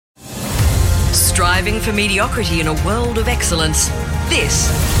Striving for mediocrity in a world of excellence. This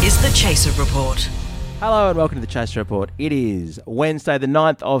is The Chaser Report. Hello and welcome to The Chaser Report. It is Wednesday the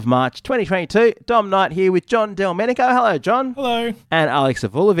 9th of March 2022. Dom Knight here with John Delmenico. Hello, John. Hello. And Alex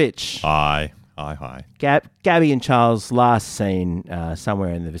Avulovic. Hi. Hi. Gabby and Charles last seen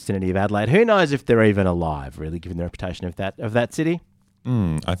somewhere in the vicinity of Adelaide. Who knows if they're even alive, really, given the reputation of that city?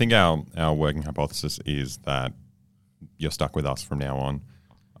 I think our working hypothesis is that you're stuck with us from now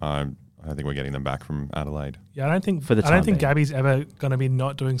on. I think we're getting them back from Adelaide. Yeah, I don't think Gabby's ever going to be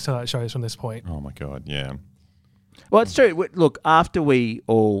not doing satellite shows from this point. Oh my God, yeah. Well, it's true. Look, after we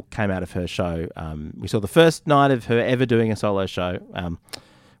all came out of her show, we saw the first night of her ever doing a solo show.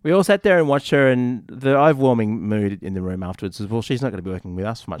 We all sat there and watched her, and the overwhelming mood in the room afterwards was, well, she's not going to be working with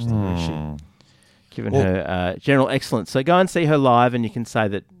us for much longer, is she? Given her general excellence. So go and see her live, and you can say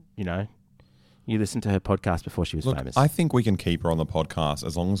that, you listened to her podcast before she was famous. I think we can keep her on the podcast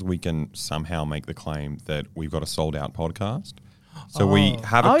as long as we can somehow make the claim that we've got a sold-out podcast. So we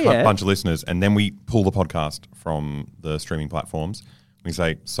have a bunch of listeners, and then we pull the podcast from the streaming platforms. We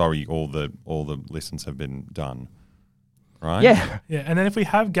say, sorry, all the listens have been done. Right? Yeah. Yeah, and then if we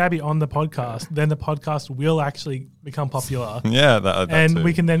have Gabby on the podcast, then the podcast will actually become popular. Yeah, that and too.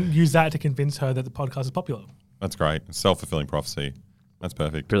 We can then use that to convince her that the podcast is popular. That's great. Self-fulfilling prophecy. That's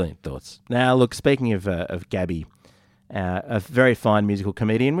perfect. Brilliant thoughts. Now, look, speaking of Gabby, a very fine musical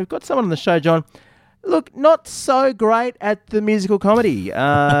comedian, we've got someone on the show, John. Look, not so great at the musical comedy.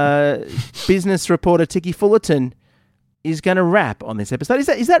 Business reporter Ticky Fullerton is going to rap on this episode.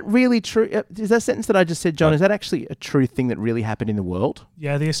 Is that really true? Is that sentence that I just said, John, is that actually a true thing that really happened in the world?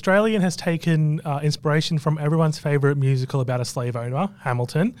 Yeah, The Australian has taken inspiration from everyone's favourite musical about a slave owner,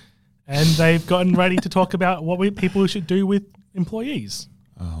 Hamilton, and they've gotten ready to talk about what people should do with employees.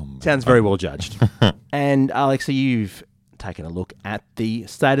 Sounds very well judged. And Alexa, you've taken a look at the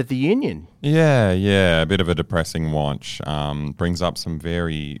State of the Union. Yeah, a bit of a depressing watch. Brings up some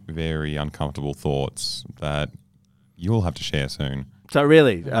very, very uncomfortable thoughts that you'll have to share soon. So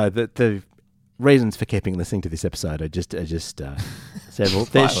really, the reasons for keeping listening to this episode are just several.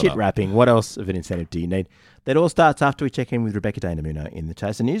 There's shit rapping. What else of an incentive do you need? That all starts after we check in with Rebecca De Namuno in the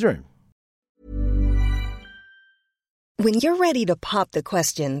Chaser newsroom. When you're ready to pop the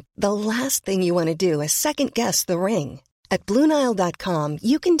question, the last thing you want to do is second-guess the ring. At BlueNile.com,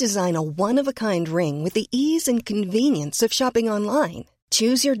 you can design a one-of-a-kind ring with the ease and convenience of shopping online.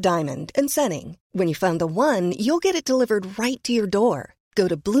 Choose your diamond and setting. When you find the one, you'll get it delivered right to your door. Go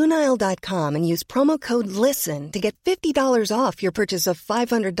to BlueNile.com and use promo code LISTEN to get $50 off your purchase of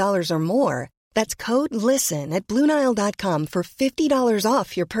 $500 or more. That's code LISTEN at BlueNile.com for $50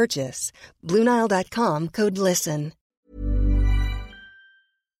 off your purchase. BlueNile.com, code LISTEN.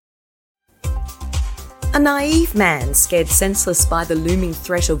 A naive man scared senseless by the looming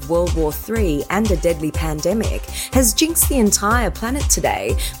threat of World War III and a deadly pandemic has jinxed the entire planet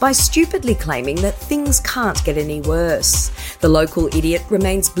today by stupidly claiming that things can't get any worse. The local idiot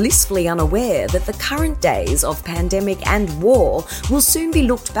remains blissfully unaware that the current days of pandemic and war will soon be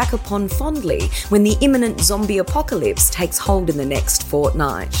looked back upon fondly when the imminent zombie apocalypse takes hold in the next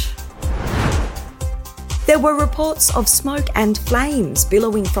fortnight. There were reports of smoke and flames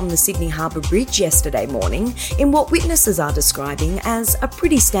billowing from the Sydney Harbour Bridge yesterday morning in what witnesses are describing as a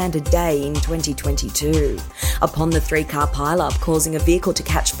pretty standard day in 2022. Upon the 3-car pile-up causing a vehicle to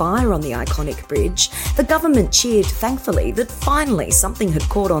catch fire on the iconic bridge, the government cheered thankfully that finally something had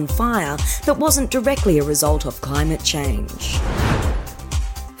caught on fire that wasn't directly a result of climate change.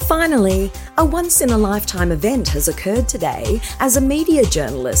 Finally, a once-in-a-lifetime event has occurred today as a media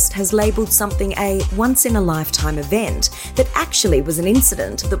journalist has labelled something a once-in-a-lifetime event that actually was an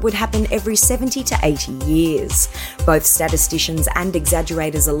incident that would happen every 70 to 80 years. Both statisticians and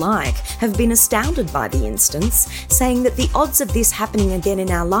exaggerators alike have been astounded by the instance, saying that the odds of this happening again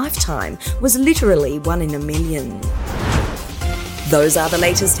in our lifetime was literally 1 in a million. Those are the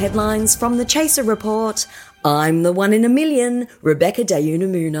latest headlines from the Chaser Report. I'm the 1 in a million, Rebecca De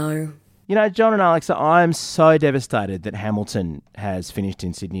Namuno. John and Alexa, I'm so devastated that Hamilton has finished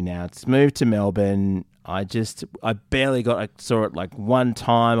in Sydney now. It's moved to Melbourne. I saw it like one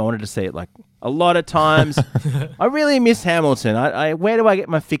time. I wanted to see it like a lot of times. I really miss Hamilton. Where do I get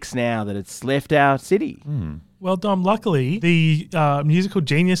my fix now that it's left our city? Well, Dom, luckily, the musical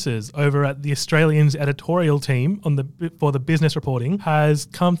geniuses over at the Australian's editorial team for the business reporting has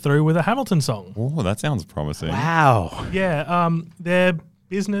come through with a Hamilton song. Oh, that sounds promising. Wow. Yeah, their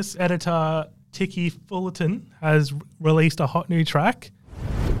business editor, Ticky Fullerton, has released a hot new track.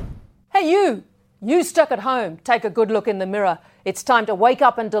 Hey, you stuck at home. Take a good look in the mirror. It's time to wake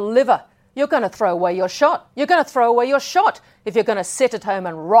up and deliver. You're going to throw away your shot. You're going to throw away your shot if you're going to sit at home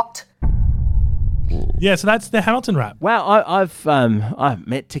and rot. Yeah, so that's the Hamilton rap. Wow, I've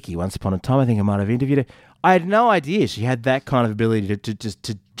met Tiki once upon a time. I think I might have interviewed her. I had no idea she had that kind of ability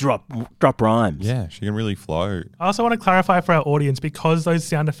to drop rhymes. Yeah, she can really flow. I also want to clarify for our audience, because those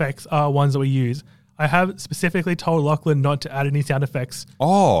sound effects are ones that we use, I have specifically told Lachlan not to add any sound effects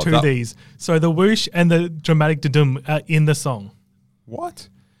to these. So the whoosh and the dramatic da-dum are in the song. What?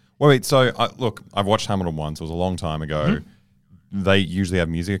 Wait, so look, I've watched Hamilton once. It was a long time ago. Mm-hmm. They usually have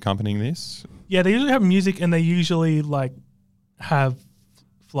music accompanying this? Yeah, they usually have music, and they usually have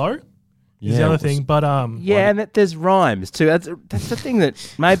flow. Is the other thing, but and that there's rhymes too. That's the thing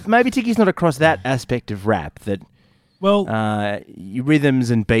that maybe Tiki's not across that aspect of rap. That rhythms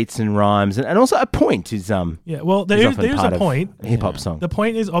and beats and rhymes, and also a point is there's a point. A hip hop song. The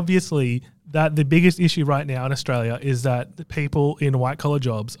point is obviously that the biggest issue right now in Australia is that the people in white collar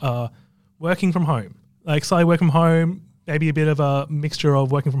jobs are working from home, slightly work from home. Maybe a bit of a mixture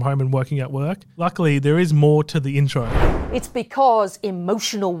of working from home and working at work. Luckily, there is more to the intro. It's because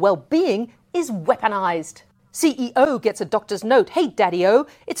emotional well-being is weaponized. CEO gets a doctor's note. Hey, Daddy-O,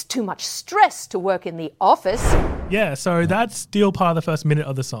 it's too much stress to work in the office. Yeah, so that's still part of the first minute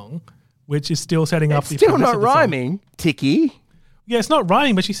of the song, which is still setting up the still not rhyming, Tiki. Yeah, it's not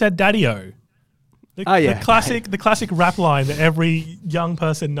rhyming, but she said Daddy-O. The classic rap line that every young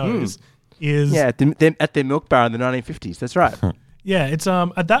person knows. At their milk bar in the 1950s. That's right. Yeah, it's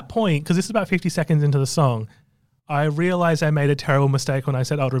at that point, because this is about 50 seconds into the song, I realized I made a terrible mistake when I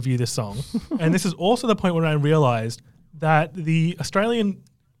said I'll review this song. And this is also the point when I realized that the Australian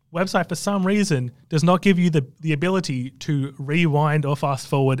website, for some reason, does not give you the ability to rewind or fast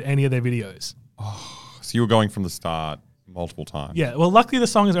forward any of their videos. Oh, so you were going from the start multiple times. Yeah, well, luckily the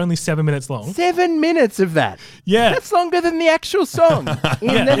song is only 7 minutes long. 7 minutes of that. Yeah. That's longer than the actual song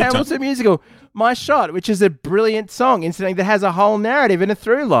in the Hamilton musical. My Shot, which is a brilliant song, incidentally, that has a whole narrative and a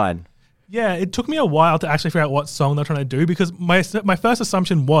through line. Yeah, it took me a while to actually figure out what song they're trying to do, because my first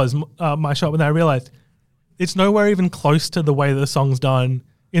assumption was My Shot, but then I realized it's nowhere even close to the way the song's done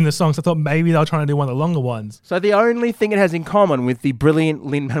in the song, so I thought maybe they were trying to do one of the longer ones. So the only thing it has in common with the brilliant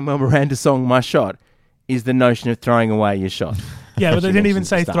Lin-Manuel Miranda song My Shot is the notion of throwing away your shot. Yeah, but they didn't even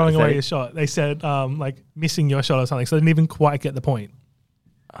say throwing away your shot. They said missing your shot or something, so they didn't even quite get the point.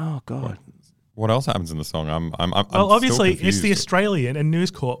 Oh, God. What else happens in the song? I'm obviously, it's the Australian and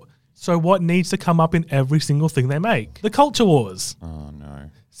News Corp, so what needs to come up in every single thing they make? The culture wars. Oh, no.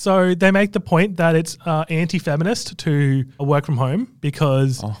 So they make the point that it's anti-feminist to work from home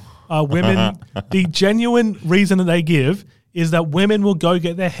because women, the genuine reason that they give is that women will go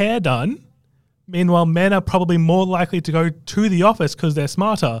get their hair done. Meanwhile, men are probably more likely to go to the office because they're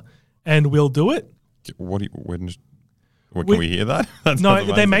smarter and will do it. Can we hear that? No,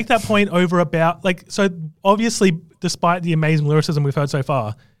 they make that point over about, so obviously, despite the amazing lyricism we've heard so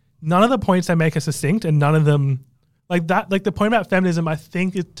far, none of the points they make are succinct, and none of them, the point about feminism, I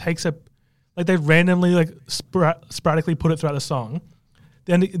think it takes they randomly, sporadically put it throughout the song.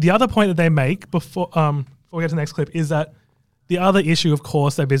 Then the other point that they make before we get to the next clip is that the other issue, of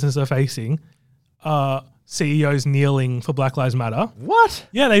course, their business are facing CEOs kneeling for Black Lives Matter. What?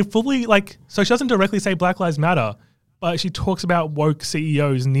 Yeah, they fully so she doesn't directly say Black Lives Matter, but she talks about woke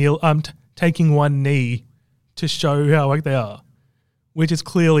CEOs taking one knee to show how woke they are, which is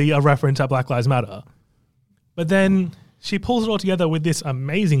clearly a reference to Black Lives Matter. But then she pulls it all together with this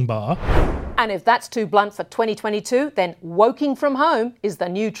amazing bar. And if that's too blunt for 2022, then woking from home is the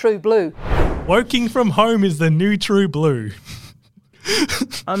new true blue. Woking from home is the new true blue.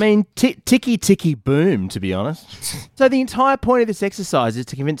 I mean, ticky boom, to be honest. So the entire point of this exercise is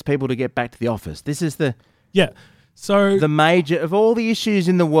to convince people to get back to the office. This is the major of all the issues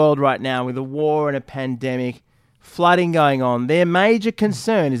in the world right now, with a war and a pandemic, flooding going on. Their major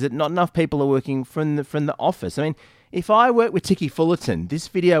concern is that not enough people are working from the office. I mean, if I worked with Tiki Fullerton, this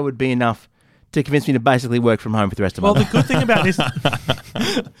video would be enough to convince me to basically work from home for the rest of my life. Well, the good thing about this...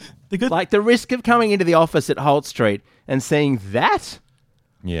 the risk of coming into the office at Holt Street and seeing that,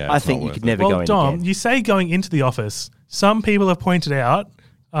 I think you could never go in Dom, again. You say going into the office. Some people have pointed out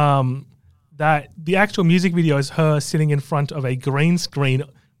that the actual music video is her sitting in front of a green screen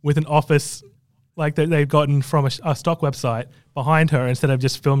with an office that they've gotten from a stock website behind her instead of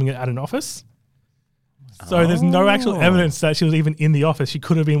just filming it at an office. So there's no actual evidence that she was even in the office. She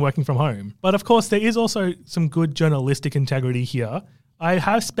could have been working from home. But of course, there is also some good journalistic integrity here. I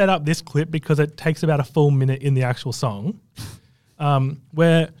have sped up this clip because it takes about a full minute in the actual song,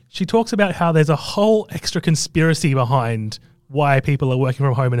 where she talks about how there's a whole extra conspiracy behind why people are working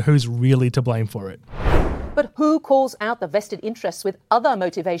from home and who's really to blame for it. But who calls out the vested interests with other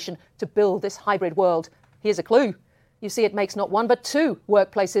motivation to build this hybrid world? Here's a clue. You see, it makes not one but two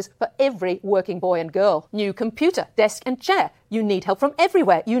workplaces for every working boy and girl. New computer, desk and chair. You need help from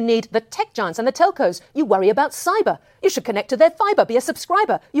everywhere. You need the tech giants and the telcos. You worry about cyber. You should connect to their fibre, be a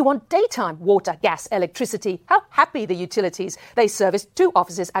subscriber. You want daytime, water, gas, electricity. How happy the utilities. They service 2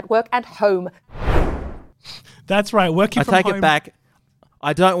 offices at work and home. That's right, working from home. I take it back.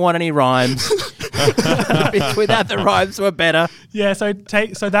 I don't want any rhymes. Without the rhymes were better. Yeah, so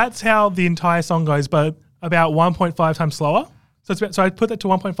that's how the entire song goes, but about 1.5 times slower. So I put that to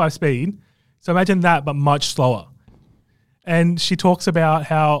 1.5 speed. So imagine that, but much slower. And she talks about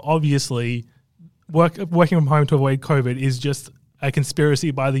how obviously working from home to avoid COVID is just a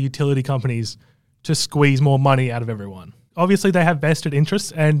conspiracy by the utility companies to squeeze more money out of everyone. Obviously, they have vested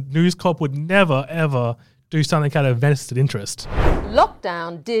interests, and News Corp would never, ever do something out of vested interest.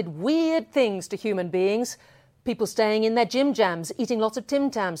 Lockdown did weird things to human beings. People staying in their gym jams, eating lots of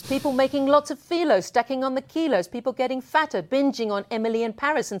Tim Tams, people making lots of philos, stacking on the kilos, people getting fatter, binging on Emily in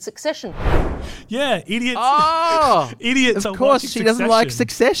Paris and Succession. Yeah, idiots. Oh, idiots. Of course, she doesn't like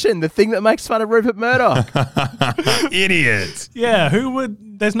Succession, the thing that makes fun of Rupert Murdoch. Idiots. Yeah, who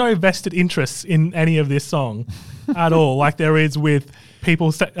would? There's no vested interests in any of this song at all, like there is with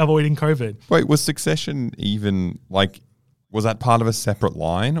people avoiding COVID. Wait, was Succession even like? Was that part of a separate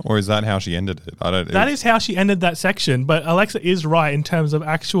line, or is that how she ended it? That is how she ended that section. But Alexa is right in terms of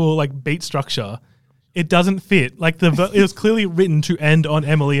actual like beat structure. It doesn't fit. Like it was clearly written to end on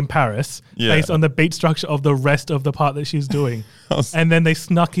Emily in Paris based on the beat structure of the rest of the part that she's doing, and then they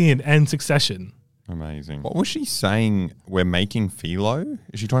snuck in and Succession. Amazing. What was she saying? We're making phyllo?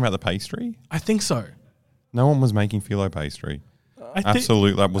 Is she talking about the pastry? I think so. No one was making phyllo pastry.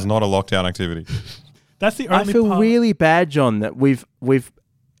 Absolutely, that was not a lockdown activity. That's the only I feel part. really bad, John, that we've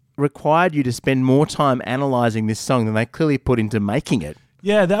required you to spend more time analysing this song than they clearly put into making it.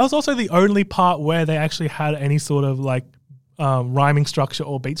 Yeah, that was also the only part where they actually had any sort of like rhyming structure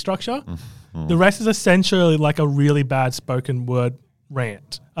or beat structure. Mm-hmm. The rest is essentially like a really bad spoken word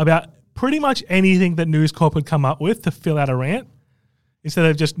rant about pretty much anything that News Corp would come up with to fill out a rant instead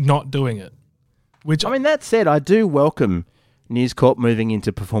of just not doing it. Which, I mean, that said, I do welcome News Corp moving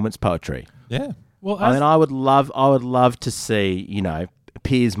into performance poetry. Yeah. Well, I mean, I would love to see,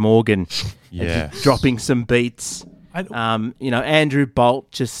 Piers Morgan dropping some beats. Andrew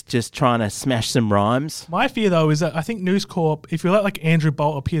Bolt just trying to smash some rhymes. My fear, though, is that I think News Corp, if you let like Andrew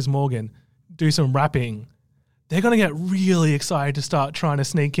Bolt or Piers Morgan do some rapping, they're going to get really excited to start trying to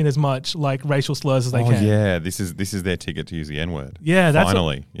sneak in as much like racial slurs as they can. Yeah, this is their ticket to use the N-word. Yeah, that's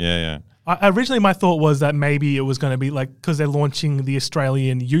finally. Yeah. Originally, my thought was that maybe it was going to be like because they're launching the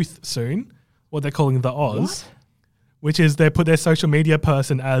Australian Youth soon. What they're calling the Oz, which is they put their social media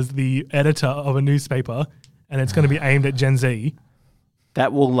person as the editor of a newspaper, and it's going to be aimed at Gen Z.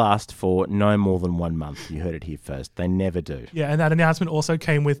 That will last for no more than 1 month. You heard it here first. They never do. Yeah, and that announcement also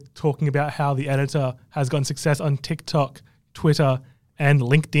came with talking about how the editor has gotten success on TikTok, Twitter, and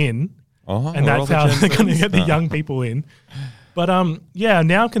LinkedIn, and that's how they're going to get the young people in. But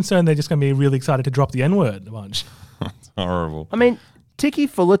now I'm concerned they're just going to be really excited to drop the N-word a bunch. That's horrible. I mean, Tikki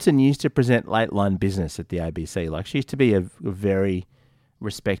Fullerton used to present Late Line Business at the ABC. Like, she used to be a very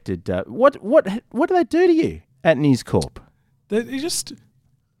respected. What do they do to you at News Corp?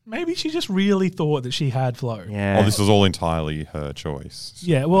 Maybe she just really thought that she had flow. Yeah. Oh, this was all entirely her choice.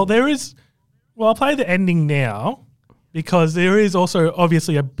 Yeah. Well, I'll play the ending now because there is also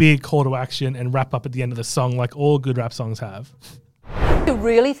obviously a big call to action and wrap up at the end of the song, like all good rap songs have. You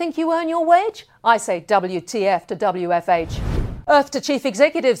really think you earn your wage? I say WTF to WFH. Earth to chief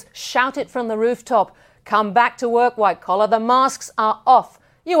executives, shout it from the rooftop. Come back to work, white collar, the masks are off.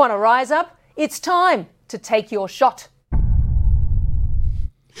 You want to rise up? It's time to take your shot.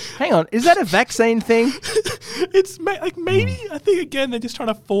 Hang on, is that a vaccine thing? It's like maybe, I think again, they're just trying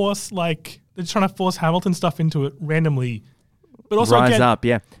to force Hamilton stuff into it randomly. But also Rise up,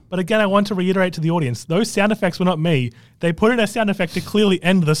 yeah. But again, I want to reiterate to the audience, those sound effects were not me. They put in a sound effect to clearly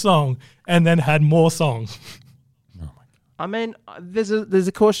end the song and then had more songs. I mean, there's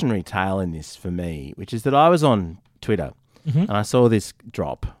a cautionary tale in this for me, which is that I was on Twitter and I saw this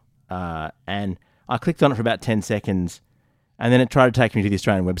drop and I clicked on it for about 10 seconds and then it tried to take me to the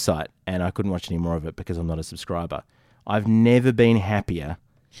Australian website and I couldn't watch any more of it because I'm not a subscriber. I've never been happier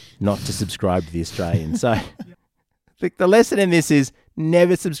not to subscribe to the Australian. So the lesson in this is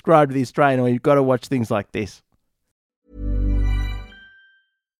never subscribe to the Australian or you've got to watch things like this.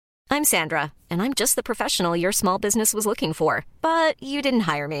 I'm Sandra, and I'm just the professional your small business was looking for. But you didn't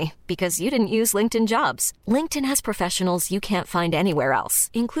hire me because you didn't use LinkedIn Jobs. LinkedIn has professionals you can't find anywhere else,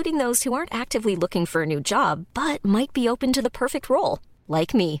 including those who aren't actively looking for a new job, but might be open to the perfect role,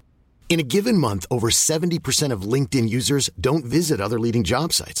 like me. In a given month, over 70% of LinkedIn users don't visit other leading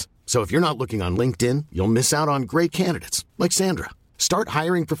job sites. So if you're not looking on LinkedIn, you'll miss out on great candidates like Sandra. Start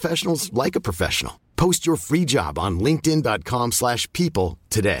hiring professionals like a professional. Post your free job on linkedin.com/people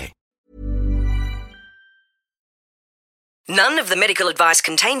today. None of the medical advice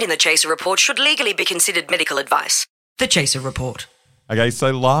contained in the Chaser Report should legally be considered medical advice. The Chaser Report. Okay,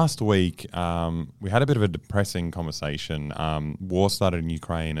 so last week we had a bit of a depressing conversation. War started in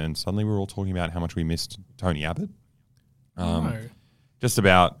Ukraine, and suddenly we were all talking about how much we missed Tony Abbott. Just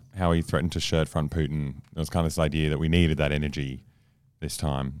about how he threatened to shirt front Putin. It was kind of this idea that we needed that energy this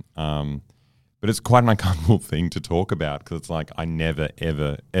time. But it's quite an uncomfortable thing to talk about because it's like I never,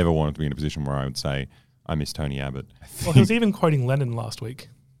 ever, ever wanted to be in a position where I would say, I miss Tony Abbott. Well, he was even quoting Lenin last week.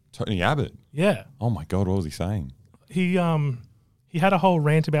 Tony Abbott? Yeah. Oh my God, what was he saying? He had a whole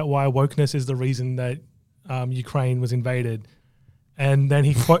rant about why wokeness is the reason that Ukraine was invaded. And then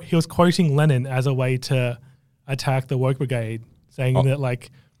he was quoting Lenin as a way to attack the woke brigade, saying that like,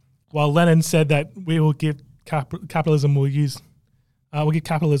 while Lenin said that we will give capitalism, we'll give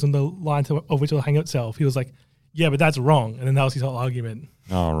capitalism the line of which it'll hang itself. He was like, yeah, but that's wrong. And then that was his whole argument.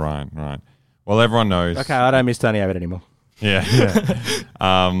 Oh, right. Well, everyone knows. Okay, I don't miss Tony Abbott anymore. Yeah.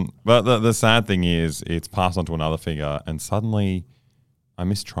 But the sad thing is it's passed on to another figure, and suddenly I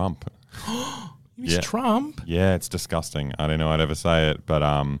miss Trump. You miss Trump? Yeah, it's disgusting. I don't know I'd ever say it, but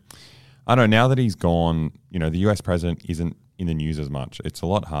I don't know. Now that he's gone, the US president isn't in the news as much. It's a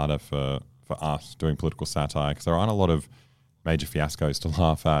lot harder for us doing political satire because there aren't a lot of major fiascos to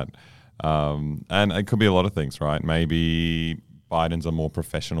laugh at. And it could be a lot of things, right? Maybe Biden's a more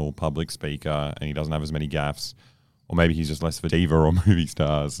professional public speaker and he doesn't have as many gaffes. Or maybe he's just less of a diva or movie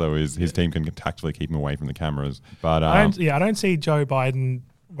star, so his team can tactfully keep him away from the cameras. But I don't see Joe Biden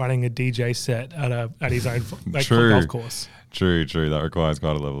running a DJ set at his own golf course. True. That requires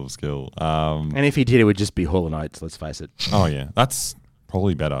quite a level of skill. And if he did, it would just be Hall & Oates, let's face it. Oh, yeah. That's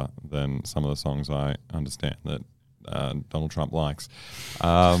probably better than some of the songs I understand that Donald Trump likes.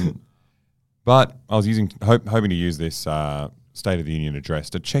 But I was hoping to use this State of the Union address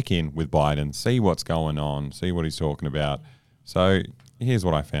to check in with Biden, see what's going on, see what he's talking about. So here's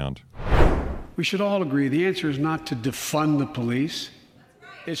what I found. We should all agree the answer is not to defund the police.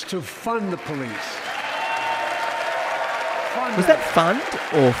 It's to fund the police. Was that fund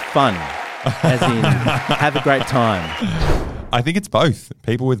or fun? As in, have a great time? I think it's both.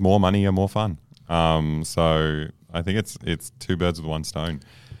 People with more money are more fun. So I think it's two birds with one stone.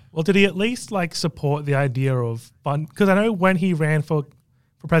 Well, did he at least support the idea of fun? Because I know when he ran for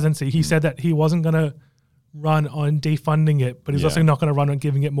presidency, he said that he wasn't going to run on defunding it, but he's also not going to run on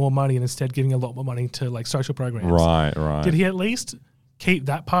giving it more money and instead giving a lot more money to social programs. Right. Did he at least keep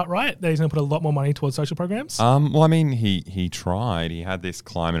that part right? That he's going to put a lot more money towards social programs? Well, I mean, he tried. He had this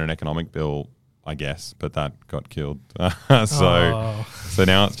climate and economic bill, I guess, but that got killed. So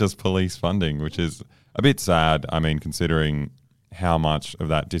now it's just police funding, which is a bit sad. I mean, considering how much of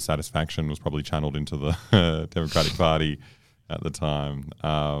that dissatisfaction was probably channeled into the Democratic Party at the time.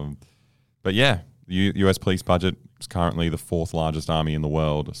 But yeah, the US police budget is currently the fourth largest army in the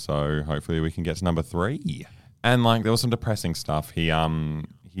world, so hopefully we can get to number 3. And there was some depressing stuff. He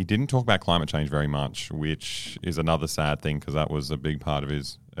didn't talk about climate change very much, which is another sad thing because that was a big part of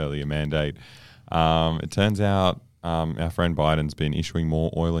his earlier mandate. It turns out our friend Biden's been issuing more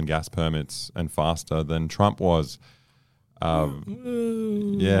oil and gas permits and faster than Trump was.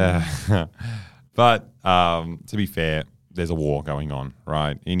 Yeah. But to be fair, there's a war going on,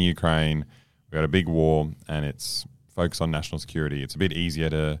 right? In Ukraine, we got a big war and it's focused on national security. It's a bit easier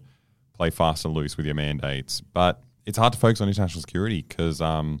to play fast and loose with your mandates, but it's hard to focus on international security because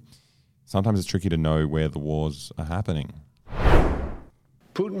sometimes it's tricky to know where the wars are happening.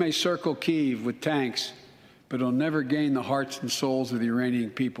 Putin may circle Kyiv with tanks, but he'll never gain the hearts and souls of the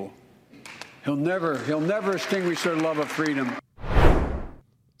Iranian people. He'll never extinguish their love of freedom.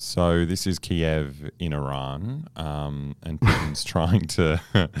 So this is Kiev in Iran, and Putin's trying to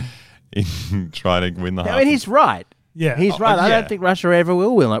win the hearts. I mean, he's right. Yeah, he's right. I don't think Russia ever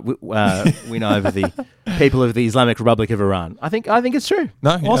will win over the people of the Islamic Republic of Iran. I think it's true.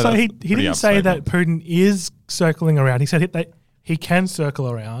 No. Yeah, also, he didn't say that Putin is circling around. He said that he can circle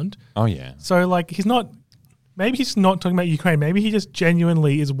around. Oh yeah. So he's not. Maybe he's not talking about Ukraine. Maybe he just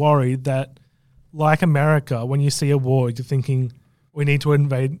genuinely is worried that, like America, when you see a war, you're thinking we need to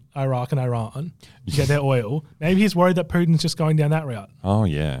invade Iraq and Iran to get their oil. Maybe he's worried that Putin's just going down that route. Oh,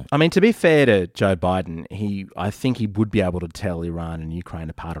 yeah. I mean, to be fair to Joe Biden, I think he would be able to tell Iran and Ukraine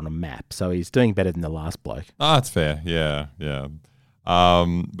apart on a map. So he's doing better than the last bloke. Oh, that's fair. Yeah.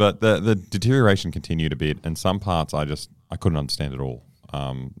 But the deterioration continued a bit, and some parts I couldn't understand at all.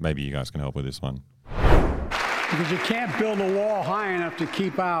 maybe you guys can help with this one. Because you can't build a wall high enough to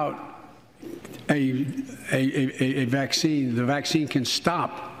keep out a vaccine. The vaccine can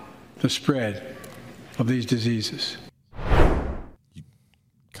stop the spread of these diseases. You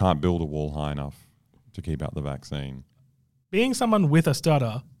can't build a wall high enough to keep out the vaccine. Being someone with a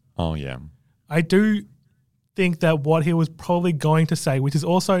stutter, oh yeah, I do think that what he was probably going to say, which is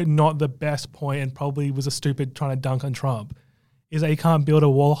also not the best point and probably was a stupid trying to dunk on Trump, is that he can't build a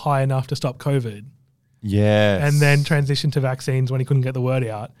wall high enough to stop COVID. Yes. And then transition to vaccines when he couldn't get the word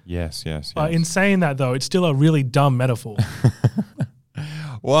out. Yes. In saying that, though, it's still a really dumb metaphor.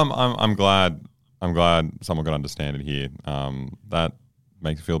 Well, I'm glad someone could understand it here. That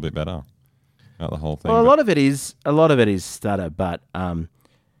makes it feel a bit better about the whole thing. Well, a lot of it is stutter, but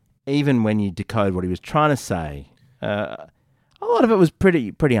even when you decode what he was trying to say, a lot of it was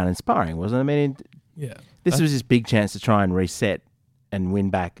pretty uninspiring, wasn't it? I mean, this was his big chance to try and reset and win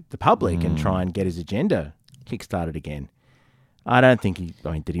back the public and try and get his agenda kickstarted again. I don't think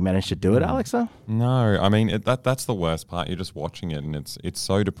did he manage to do it, Alexa? No, I mean, that's the worst part. You're just watching it and it's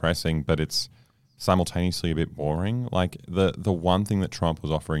so depressing, but it's simultaneously a bit boring. Like the one thing that Trump was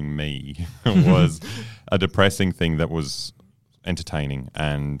offering me was a depressing thing that was entertaining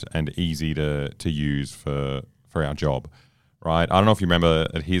and easy to use for our job, right? I don't know if you remember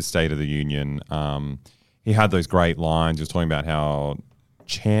at his State of the Union, he had those great lines. He was talking about how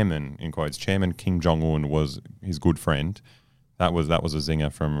Chairman Kim Jong-un was his good friend. That was a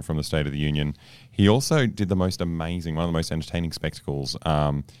zinger from the State of the Union. He also did one of the most entertaining spectacles.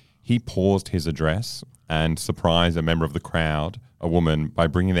 He paused his address and surprised a member of the crowd, a woman, by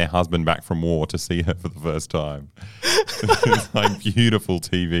bringing their husband back from war to see her for the first time. It's like beautiful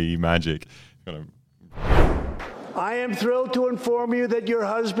TV magic. I am thrilled to inform you that your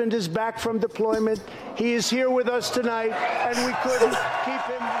husband is back from deployment. He is here with us tonight, and we couldn't keep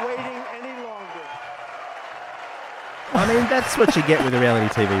him waiting any longer. I mean, that's what you get with a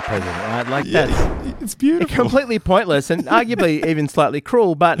reality TV president, right? Like, it's beautiful. Completely pointless and arguably even slightly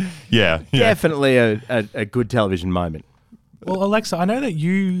cruel, but definitely a good television moment. Well, Alexa, I know that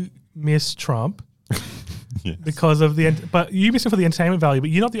you miss Trump. Yes. Because of but you miss him for the entertainment value, but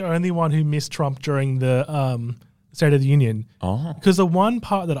you're not the only one who missed Trump during the State of the Union. Oh. Because the one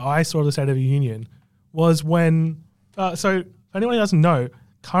part that I saw of the State of the Union was when, so if anyone who doesn't know,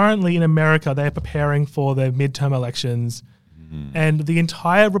 currently in America, they're preparing for their midterm elections, and the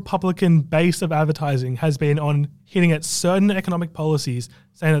entire Republican base of advertising has been on hitting at certain economic policies,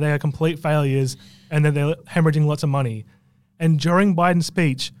 saying that they are complete failures and that they're hemorrhaging lots of money. And during Biden's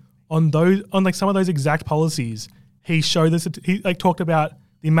speech, on some of those exact policies, he showed this. He talked about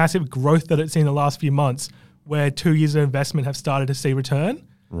the massive growth that it's seen in the last few months, where 2 years of investment have started to see return.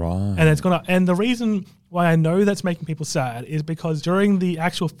 Right. And it's gonna. And the reason why I know that's making people sad is because during the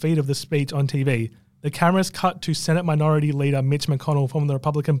actual feed of the speech on TV, the cameras cut to Senate Minority Leader Mitch McConnell from the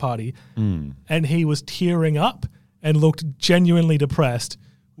Republican Party, and he was tearing up and looked genuinely depressed,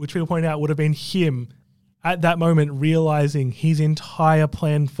 which people point out would have been him at that moment realizing his entire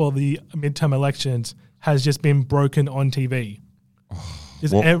plan for the midterm elections has just been broken on TV.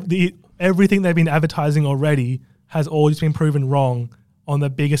 Everything they've been advertising already has all just been proven wrong on the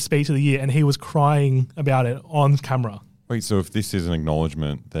biggest speech of the year, and he was crying about it on camera. Wait, so if this is an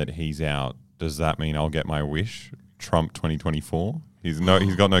acknowledgement that he's out, does that mean I'll get my wish? Trump 2024? He's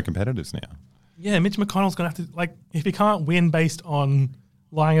got no competitors now. Yeah, Mitch McConnell's going to have to, if he can't win based on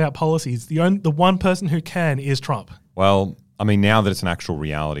lying about policies, the one person who can is Trump. Well, I mean, now that it's an actual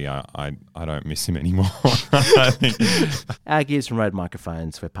reality, I don't miss him anymore. Gears from Rode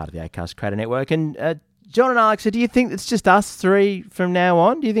Microphones. We're part of the Acast Creator Network. And John and Alexa, do you think it's just us three from now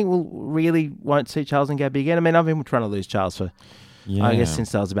on? Do you think we'll really won't see Charles and Gabby again? I mean, I've been trying to lose Charles for, I guess,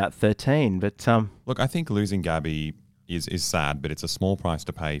 since I was about 13. But look, I think losing Gabby is sad, but it's a small price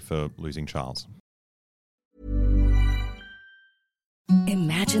to pay for losing Charles.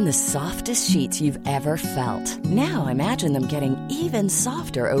 Imagine the softest sheets you've ever felt. Now imagine them getting even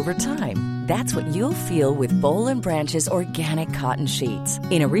softer over time. That's what you'll feel with Boll & Branch's organic cotton sheets.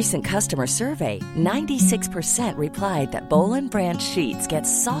 In a recent customer survey, 96% replied that Boll & Branch sheets get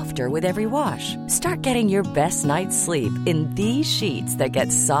softer with every wash. Start getting your best night's sleep in these sheets that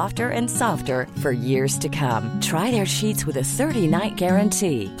get softer and softer for years to come. Try their sheets with a 30-night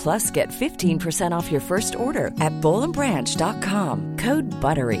guarantee. Plus, get 15% off your first order at bollandbranch.com. Code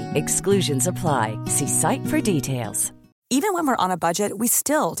BUTTERY. Exclusions apply. See site for details. Even when we're on a budget, we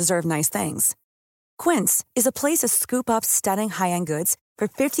still deserve nice things. Quince is a place to scoop up stunning high-end goods for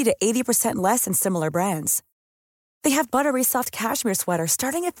 50 to 80% less than similar brands. They have buttery soft cashmere sweaters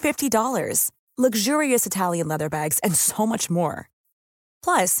starting at $50, luxurious Italian leather bags, and so much more.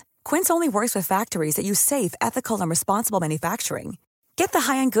 Plus, Quince only works with factories that use safe, ethical, and responsible manufacturing. Get the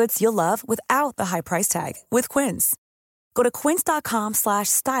high-end goods you'll love without the high price tag with Quince. Go to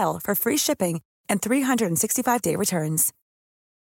quince.com/style for free shipping and 365-day returns.